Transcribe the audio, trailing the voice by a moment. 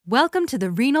Welcome to the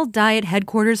Renal Diet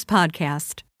Headquarters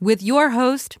podcast with your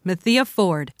host, Mathia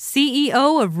Ford,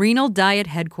 CEO of Renal Diet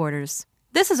Headquarters.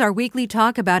 This is our weekly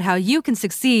talk about how you can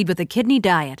succeed with a kidney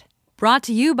diet. Brought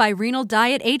to you by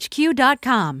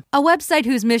RenalDietHQ.com, a website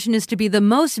whose mission is to be the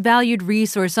most valued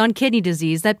resource on kidney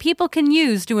disease that people can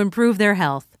use to improve their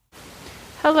health.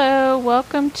 Hello,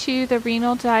 welcome to the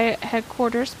Renal Diet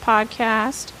Headquarters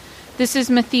podcast. This is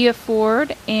Mathia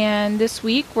Ford, and this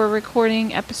week we're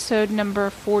recording episode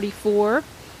number 44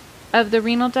 of the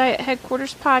Renal Diet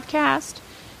Headquarters podcast.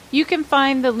 You can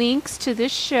find the links to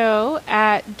this show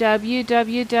at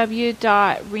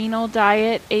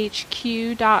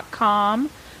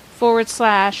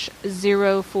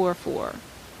www.renaldiethq.com/044.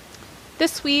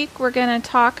 This week we're going to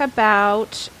talk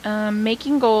about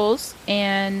making goals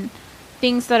and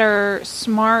things that are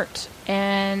smart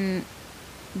and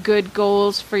good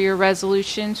goals for your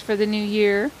resolutions for the new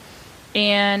year,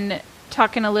 and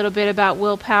talking a little bit about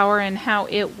willpower and how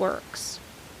it works.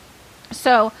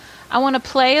 So I want to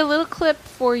play a little clip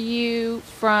for you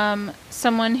from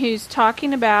someone who's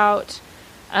talking about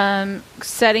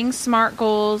setting smart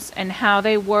goals and how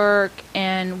they work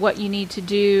and what you need to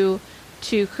do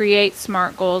to create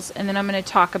smart goals, and then I'm going to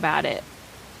talk about it.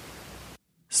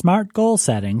 Smart goal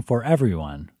setting for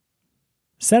everyone.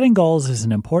 Setting goals is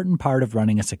an important part of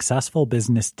running a successful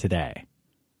business today.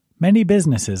 Many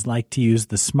businesses like to use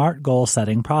the SMART goal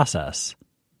setting process.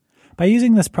 By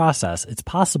using this process, it's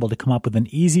possible to come up with an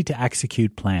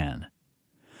easy-to-execute plan.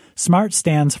 SMART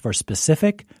stands for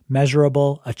specific,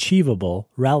 measurable, achievable,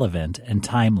 relevant, and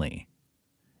timely.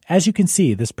 As you can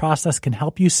see, this process can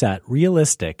help you set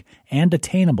realistic and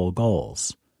attainable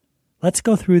goals. Let's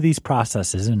go through these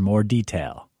processes in more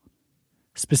detail.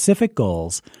 Specific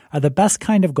goals are the best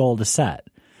kind of goal to set,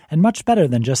 and much better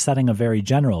than just setting a very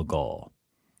general goal.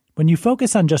 When you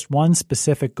focus on just one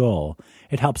specific goal,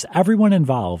 it helps everyone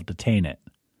involved attain it.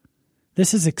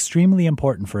 This is extremely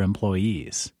important for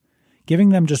employees.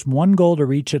 Giving them just one goal to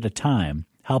reach at a time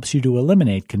helps you to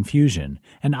eliminate confusion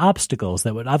and obstacles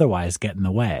that would otherwise get in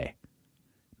the way.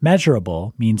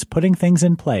 Measurable means putting things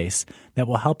in place that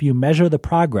will help you measure the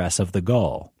progress of the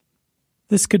goal.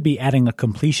 This could be adding a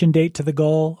completion date to the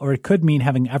goal, or it could mean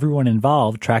having everyone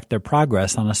involved track their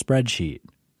progress on a spreadsheet.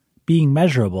 Being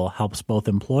measurable helps both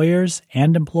employers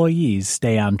and employees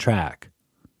stay on track.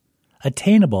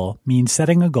 Attainable means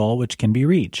setting a goal which can be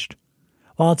reached.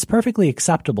 While it's perfectly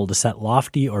acceptable to set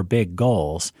lofty or big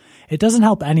goals, it doesn't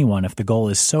help anyone if the goal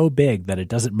is so big that it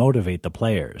doesn't motivate the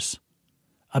players.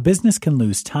 A business can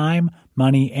lose time,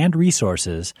 money, and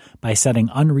resources by setting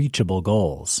unreachable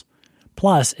goals.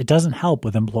 Plus, it doesn't help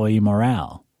with employee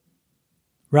morale.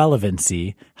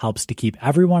 Relevancy helps to keep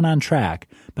everyone on track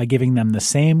by giving them the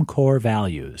same core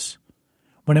values.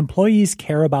 When employees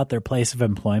care about their place of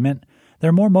employment,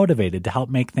 they're more motivated to help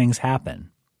make things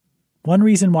happen. One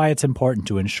reason why it's important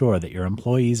to ensure that your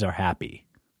employees are happy.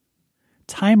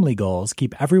 Timely goals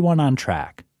keep everyone on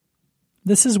track.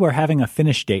 This is where having a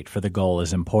finish date for the goal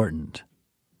is important.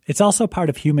 It's also part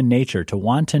of human nature to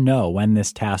want to know when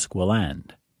this task will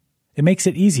end. It makes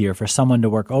it easier for someone to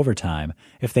work overtime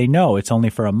if they know it's only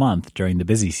for a month during the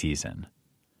busy season.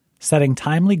 Setting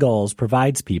timely goals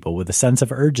provides people with a sense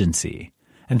of urgency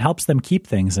and helps them keep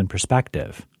things in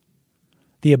perspective.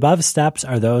 The above steps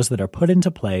are those that are put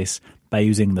into place by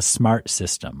using the SMART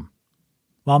system.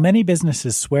 While many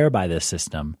businesses swear by this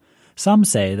system, some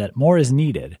say that more is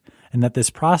needed and that this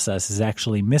process is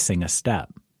actually missing a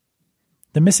step.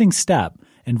 The missing step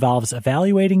involves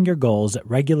evaluating your goals at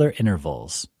regular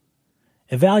intervals.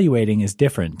 Evaluating is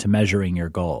different to measuring your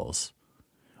goals.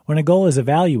 When a goal is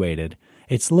evaluated,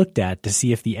 it's looked at to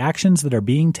see if the actions that are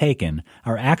being taken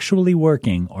are actually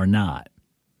working or not.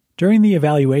 During the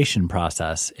evaluation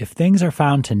process, if things are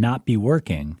found to not be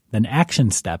working, then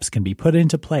action steps can be put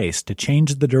into place to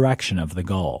change the direction of the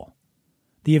goal.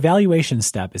 The evaluation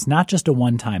step is not just a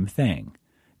one-time thing.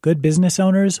 Good business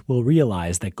owners will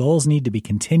realize that goals need to be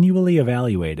continually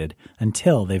evaluated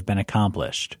until they've been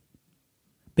accomplished.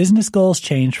 Business goals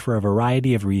change for a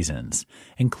variety of reasons,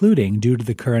 including due to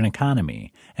the current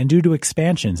economy and due to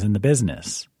expansions in the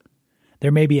business.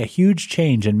 There may be a huge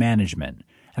change in management,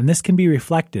 and this can be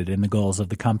reflected in the goals of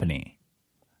the company.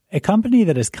 A company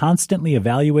that has constantly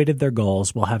evaluated their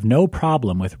goals will have no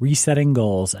problem with resetting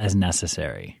goals as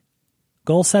necessary.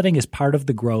 Goal setting is part of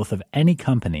the growth of any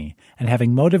company, and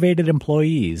having motivated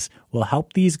employees will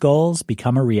help these goals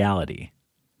become a reality.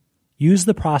 Use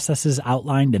the processes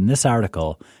outlined in this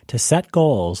article to set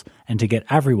goals and to get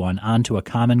everyone onto a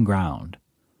common ground.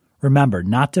 Remember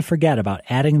not to forget about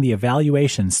adding the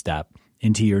evaluation step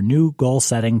into your new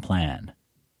goal-setting plan.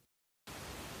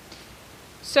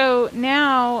 So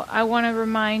now I want to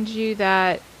remind you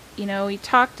that, we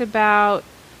talked about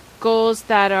goals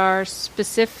that are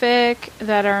specific,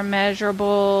 that are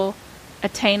measurable,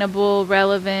 attainable,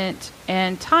 relevant,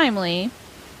 and timely.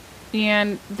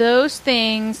 And those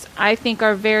things I think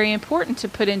are very important to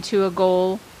put into a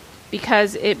goal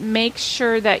because it makes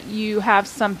sure that you have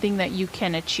something that you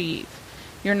can achieve.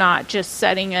 You're not just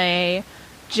setting a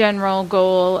general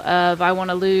goal of I want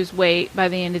to lose weight by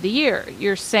the end of the year.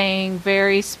 You're saying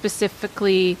very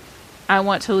specifically, I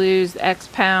want to lose X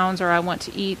pounds, or I want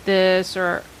to eat this,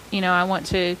 or I want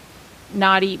to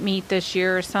not eat meat this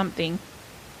year or something.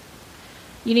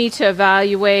 You need to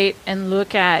evaluate and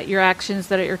look at your actions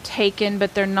that are taken,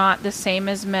 but they're not the same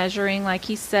as measuring, like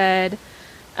he said.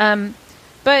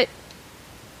 But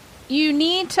you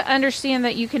need to understand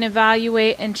that you can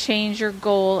evaluate and change your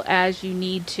goal as you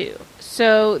need to.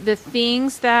 So the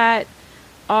things that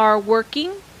are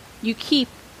working, you keep,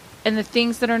 and the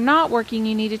things that are not working,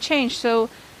 you need to change. So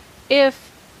if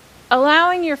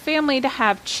allowing your family to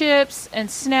have chips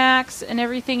and snacks and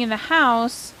everything in the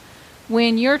house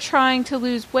when you're trying to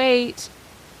lose weight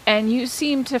and you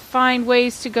seem to find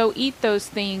ways to go eat those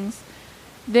things,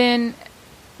 then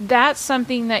that's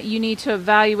something that you need to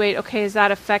evaluate. Okay, is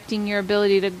that affecting your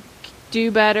ability to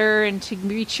do better and to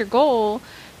reach your goal?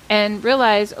 And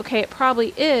realize, okay, it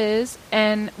probably is,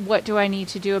 and what do I need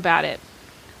to do about it?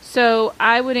 So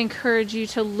I would encourage you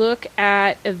to look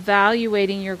at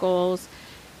evaluating your goals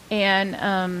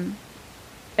and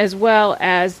as well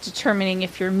as determining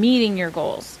if you're meeting your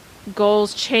goals.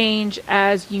 Goals change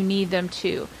as you need them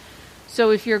to.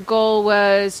 So if your goal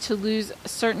was to lose a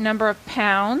certain number of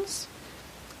pounds,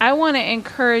 I want to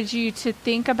encourage you to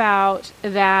think about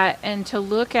that and to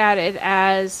look at it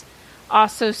as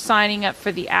also signing up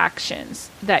for the actions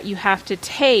that you have to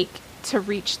take to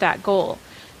reach that goal.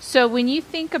 So when you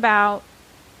think about,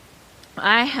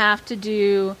 I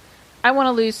want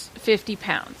to lose 50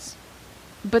 pounds,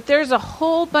 but there's a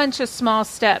whole bunch of small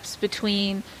steps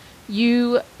between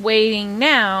you weighing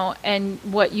now and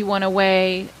what you want to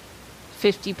weigh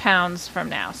 50 pounds from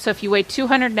now. So if you weigh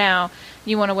 200 now,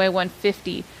 you want to weigh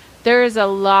 150. There is a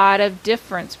lot of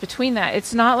difference between that.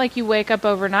 It's not like you wake up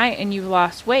overnight and you've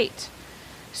lost weight.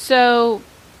 So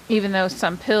even though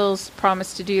some pills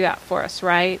promise to do that for us,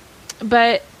 right?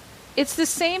 But it's the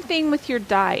same thing with your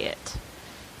diet.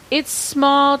 It's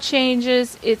small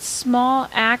changes, it's small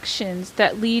actions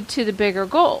that lead to the bigger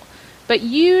goal. But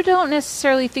you don't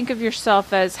necessarily think of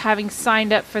yourself as having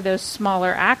signed up for those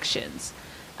smaller actions.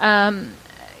 A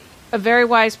very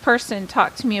wise person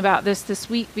talked to me about this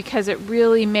week because it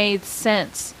really made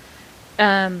sense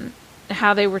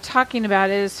how they were talking about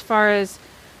it, as far as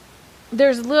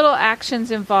there's little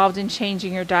actions involved in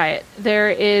changing your diet. There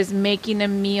is making a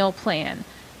meal plan.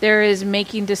 There is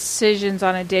making decisions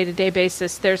on a day-to-day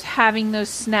basis. There's having those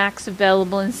snacks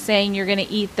available and saying you're going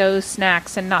to eat those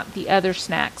snacks and not the other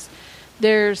snacks.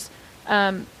 There's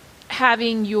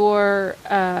having your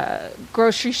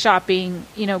grocery shopping,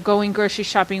 going grocery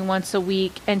shopping once a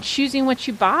week and choosing what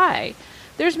you buy.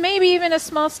 There's maybe even a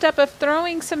small step of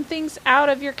throwing some things out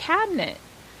of your cabinet.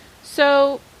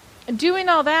 So doing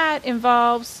all that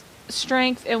involves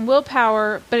strength and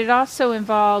willpower, but it also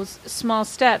involves small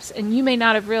steps. And you may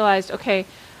not have realized, okay,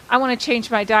 I want to change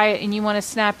my diet, and you want to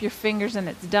snap your fingers and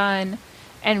it's done.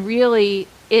 And really,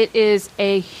 it is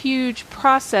a huge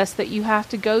process that you have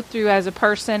to go through as a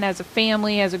person, as a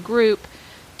family, as a group,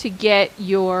 to get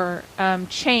your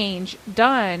change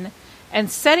done. And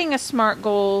setting a SMART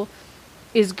goal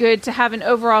is good to have an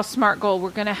overall SMART goal. We're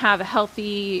going to have a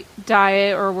healthy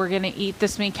diet, or we're going to eat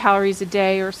this many calories a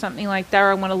day or something like that,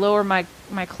 or I want to lower my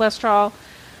cholesterol.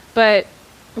 But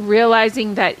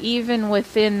realizing that even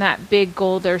within that big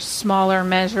goal, there's smaller,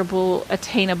 measurable,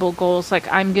 attainable goals.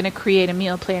 Like, I'm going to create a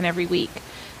meal plan every week,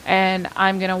 and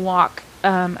I'm going to walk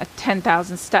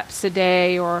 10,000 steps a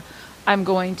day, or I'm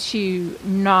going to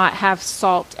not have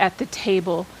salt at the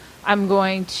table. I'm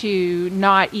going to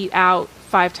not eat out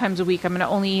 5 times a week. I'm going to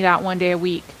only eat out 1 day a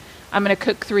week. I'm going to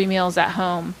cook 3 meals at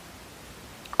home.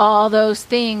 All those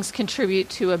things contribute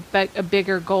to a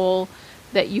bigger goal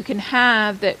that you can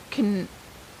have that can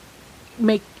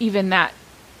make even that,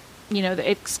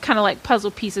 it's kind of like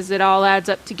puzzle pieces. It all adds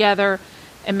up together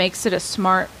and makes it a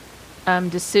SMART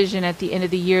decision at the end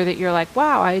of the year that you're like,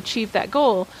 wow, I achieved that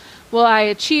goal. Well, I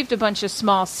achieved a bunch of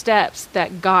small steps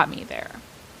that got me there.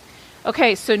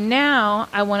 Okay, so now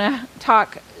I want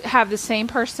to have the same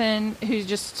person who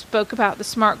just spoke about the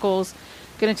SMART goals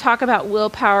going to talk about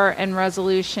willpower and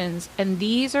resolutions. And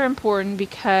these are important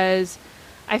because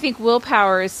I think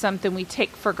willpower is something we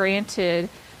take for granted,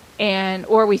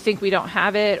 or we think we don't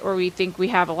have it, or we think we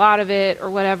have a lot of it, or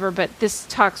whatever. But this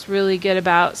talks really good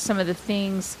about some of the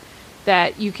things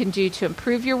that you can do to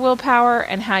improve your willpower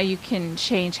and how you can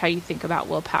change how you think about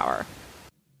willpower.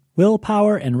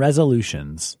 Willpower and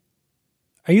resolutions.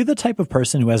 Are you the type of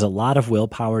person who has a lot of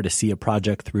willpower to see a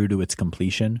project through to its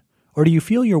completion, or do you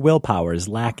feel your willpower is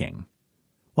lacking?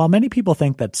 While many people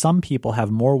think that some people have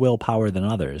more willpower than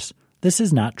others, this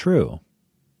is not true.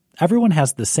 Everyone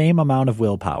has the same amount of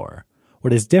willpower.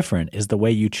 What is different is the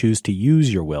way you choose to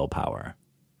use your willpower.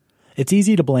 It's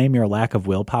easy to blame your lack of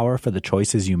willpower for the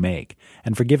choices you make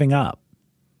and for giving up.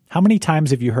 How many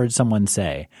times have you heard someone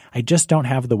say, "I just don't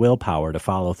have the willpower to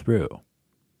follow through"?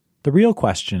 The real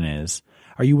question is,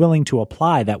 are you willing to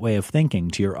apply that way of thinking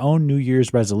to your own New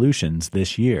Year's resolutions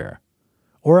this year?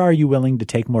 Or are you willing to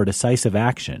take more decisive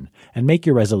action and make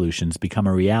your resolutions become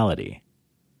a reality?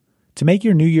 To make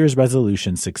your New Year's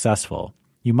resolutions successful,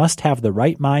 you must have the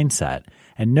right mindset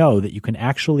and know that you can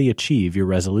actually achieve your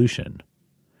resolution.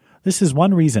 This is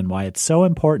one reason why it's so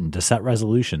important to set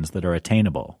resolutions that are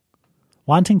attainable.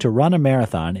 Wanting to run a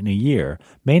marathon in a year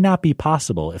may not be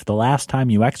possible if the last time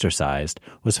you exercised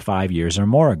was 5 years or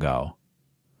more ago.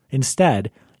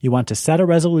 Instead, you want to set a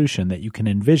resolution that you can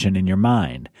envision in your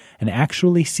mind and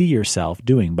actually see yourself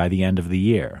doing by the end of the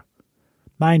year.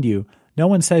 Mind you, no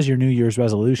one says your New Year's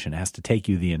resolution has to take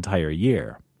you the entire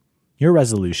year. Your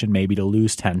resolution may be to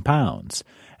lose 10 pounds,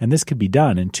 and this could be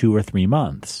done in 2 or 3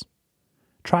 months.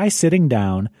 Try sitting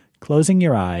down, closing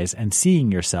your eyes, and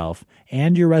seeing yourself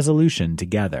and your resolution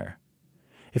together.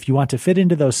 If you want to fit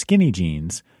into those skinny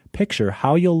jeans, picture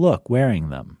how you'll look wearing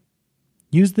them.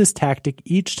 Use this tactic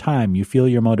each time you feel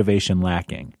your motivation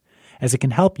lacking, as it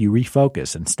can help you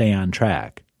refocus and stay on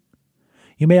track.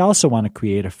 You may also want to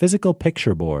create a physical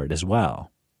picture board as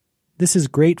well. This is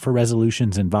great for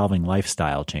resolutions involving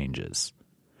lifestyle changes.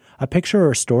 A picture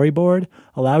or storyboard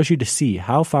allows you to see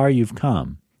how far you've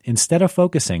come, instead of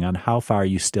focusing on how far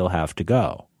you still have to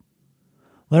go.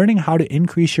 Learning how to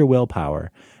increase your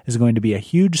willpower is going to be a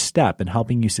huge step in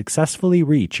helping you successfully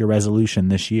reach your resolution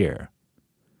this year.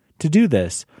 To do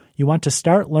this, you want to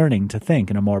start learning to think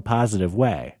in a more positive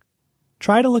way.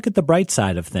 Try to look at the bright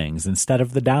side of things instead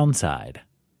of the downside.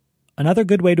 Another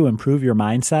good way to improve your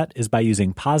mindset is by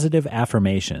using positive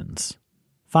affirmations.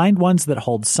 Find ones that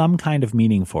hold some kind of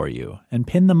meaning for you and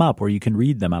pin them up where you can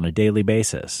read them on a daily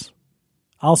basis.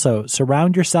 Also,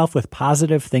 surround yourself with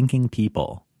positive thinking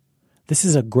people. This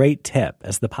is a great tip,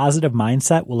 as the positive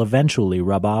mindset will eventually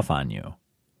rub off on you.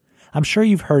 I'm sure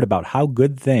you've heard about how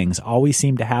good things always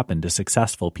seem to happen to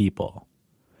successful people.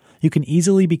 You can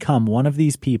easily become one of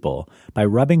these people by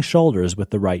rubbing shoulders with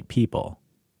the right people.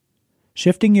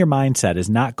 Shifting your mindset is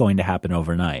not going to happen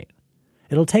overnight.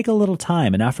 It'll take a little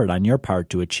time and effort on your part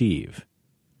to achieve.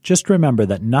 Just remember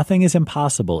that nothing is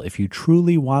impossible if you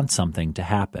truly want something to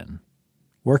happen.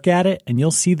 Work at it and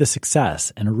you'll see the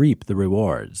success and reap the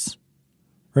rewards.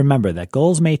 Remember that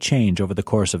goals may change over the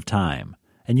course of time,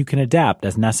 and you can adapt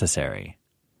as necessary.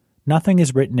 Nothing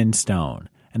is written in stone,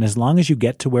 and as long as you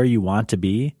get to where you want to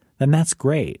be, then that's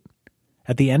great.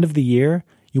 At the end of the year,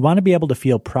 you want to be able to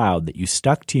feel proud that you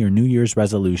stuck to your New Year's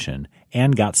resolution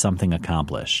and got something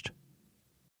accomplished.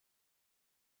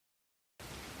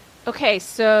 Okay,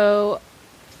 so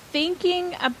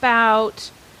thinking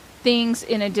about things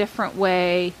in a different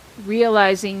way,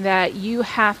 realizing that you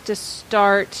have to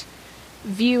start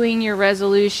viewing your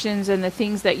resolutions and the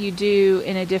things that you do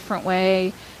in a different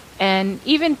way, and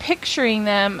even picturing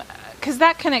them, because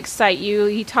that can excite you.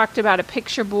 He talked about a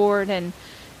picture board, and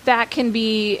that can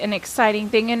be an exciting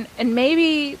thing, and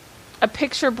maybe a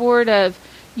picture board of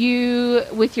you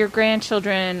with your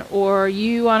grandchildren, or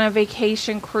you on a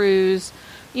vacation cruise.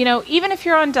 You know, even if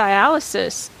you're on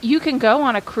dialysis, you can go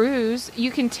on a cruise. You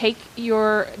can take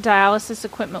your dialysis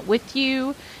equipment with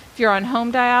you if you're on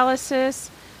home dialysis.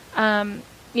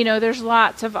 There's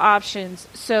lots of options.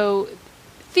 So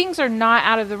things are not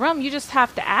out of the realm. You just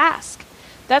have to ask.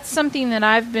 That's something that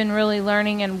I've been really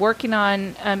learning and working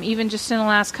on. Even just in the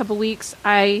last couple weeks,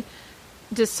 I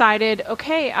decided,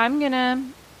 okay, I'm going to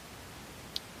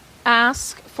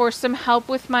ask for some help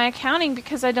with my accounting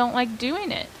because I don't like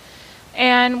doing it.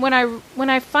 And when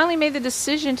I finally made the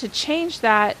decision to change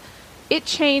that, it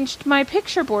changed my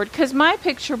picture board, because my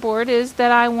picture board is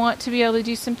that I want to be able to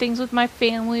do some things with my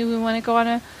family. We want to go on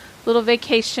a little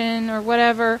vacation or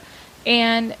whatever.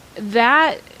 And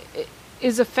that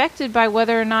is affected by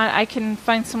whether or not I can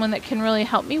find someone that can really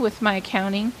help me with my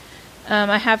accounting.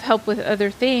 I have help with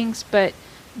other things, but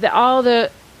all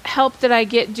the help that I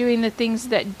get doing the things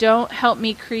that don't help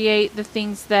me create the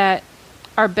things that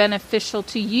are beneficial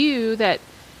to you, that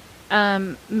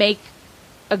make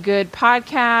a good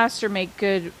podcast or make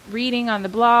good reading on the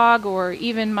blog or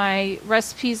even my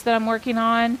recipes that I'm working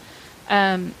on,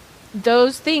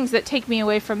 those things that take me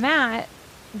away from that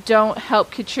don't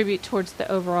help contribute towards the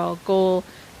overall goal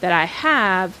that I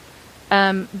have.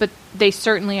 But they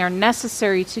certainly are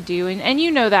necessary to do. And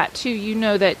you know that too. You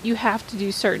know that you have to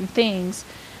do certain things,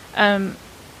 and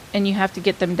you have to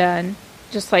get them done.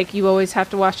 Just like you always have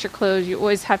to wash your clothes, you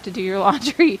always have to do your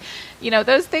laundry. You know,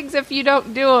 those things, if you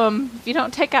don't do them, if you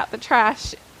don't take out the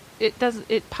trash,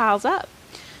 it piles up.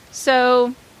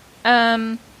 So,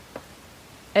 and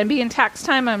being tax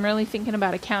time, I'm really thinking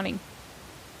about accounting.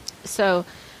 So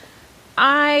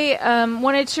I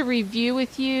wanted to review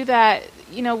with you that,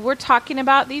 you know, we're talking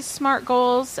about these SMART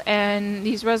goals and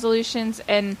these resolutions,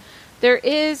 and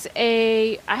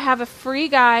I have a free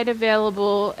guide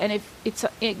available, and it's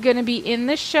going to be in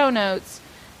the show notes.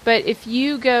 But if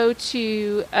you go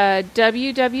to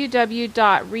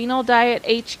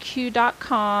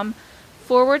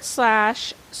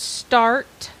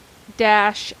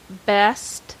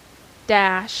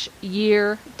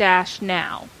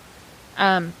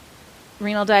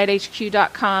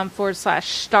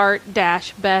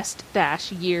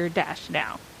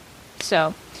renaldiethq.com/start-best-year-now.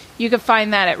 So you can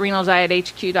find that at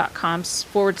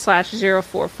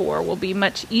renaldiethq.com/044. Will be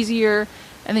much easier,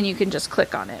 and then you can just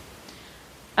click on it.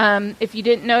 If you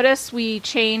didn't notice, we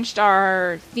changed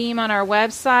our theme on our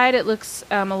website. It looks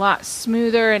a lot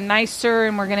smoother and nicer,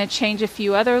 and we're going to change a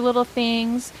few other little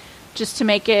things just to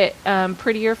make it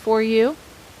prettier for you.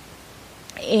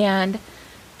 And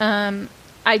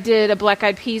I did a black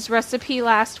eyed peas recipe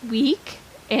last week,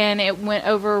 and it went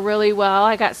over really well.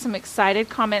 I got some excited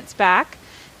comments back.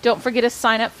 Don't forget to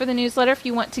sign up for the newsletter if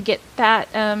you want to get that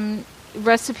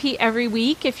recipe every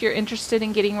week. If you're interested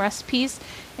in getting recipes,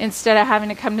 instead of having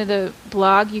to come to the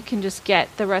blog, you can just get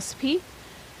the recipe.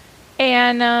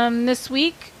 And this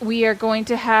week, we are going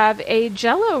to have a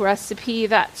Jell-O recipe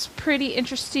that's pretty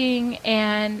interesting,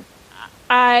 and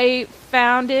I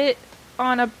found it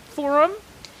on a forum.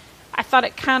 I thought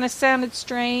it kind of sounded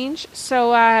strange,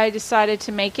 so I decided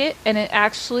to make it, and it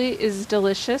actually is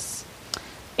delicious.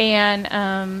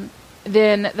 And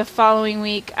then the following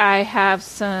week, I have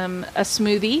a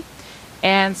smoothie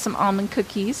and some almond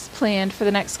cookies planned for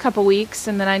the next couple weeks,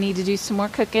 and then I need to do some more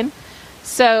cooking.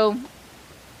 So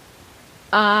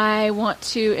I want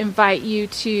to invite you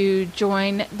to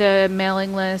join the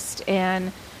mailing list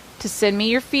and to send me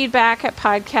your feedback at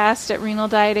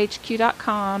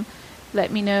podcast@renaldiethq.com.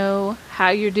 Let me know how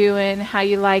you're doing, how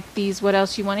you like these, what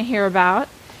else you want to hear about.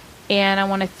 And I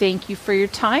want to thank you for your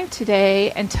time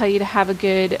today and tell you to have a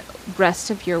good rest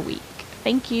of your week.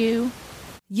 Thank you.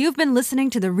 You've been listening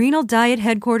to the Renal Diet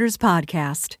Headquarters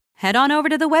podcast. Head on over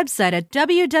to the website at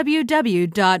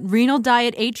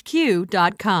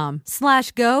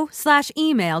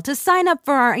www.renaldiethq.com/go/email to sign up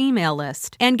for our email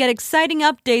list and get exciting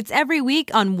updates every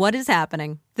week on what is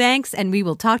happening. Thanks, and we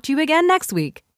will talk to you again next week.